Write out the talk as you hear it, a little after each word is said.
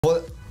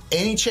For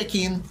any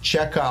check-in,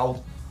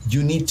 check-out,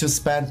 you need to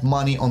spend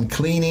money on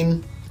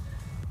cleaning,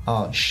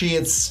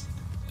 sheets,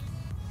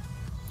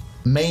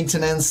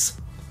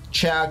 maintenance,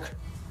 check,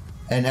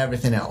 and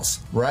everything else,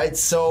 right?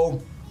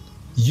 So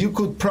you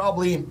could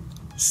probably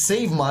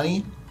save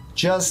money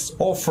just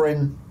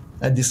offering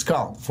a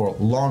discount for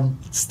long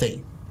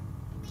stay.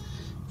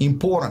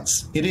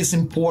 Importance. It is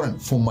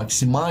important for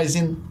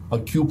maximizing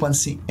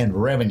occupancy and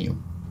revenue.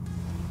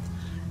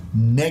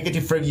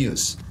 Negative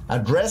reviews.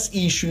 Address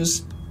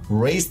issues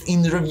raised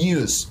in the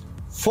reviews.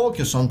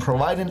 Focus on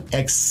providing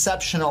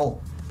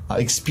exceptional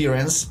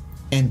experience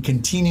and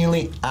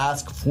continually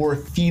ask for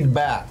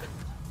feedback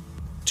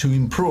to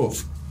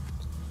improve.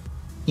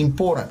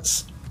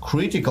 Importance.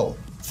 Critical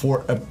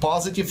for a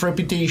positive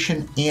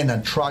reputation and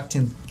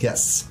attracting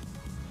guests.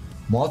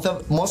 Most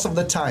of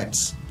the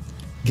times,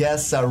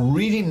 guests are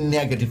reading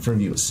negative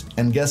reviews,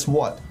 and guess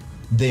what?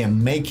 They are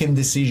making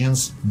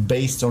decisions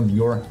based on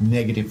your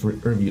negative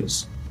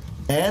reviews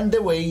and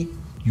the way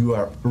you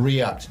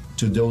react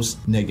to those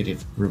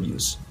negative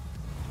reviews.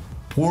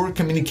 Poor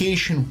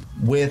communication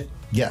with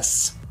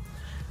guests.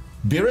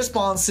 Be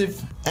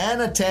responsive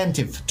and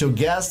attentive to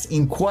guest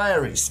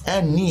inquiries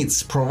and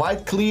needs.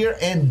 Provide clear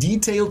and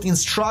detailed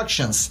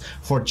instructions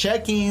for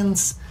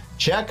check-ins,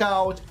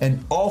 check-out,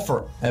 and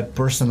offer a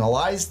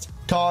personalized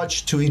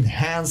touch to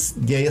enhance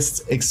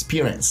guest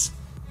experience.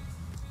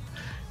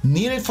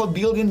 Needed for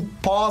building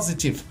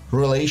positive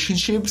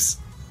relationships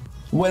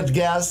with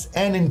guests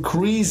and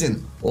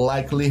increasing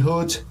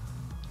likelihood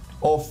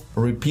of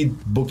repeat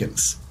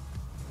bookings.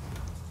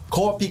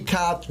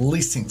 Copycat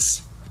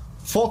listings.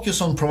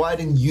 Focus on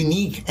providing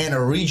unique and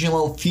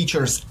original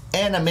features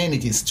and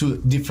amenities to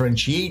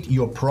differentiate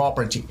your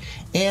property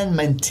and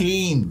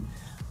maintain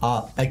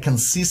a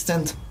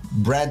consistent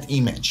brand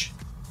image.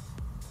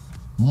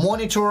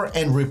 Monitor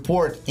and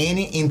report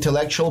any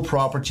intellectual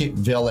property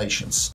violations.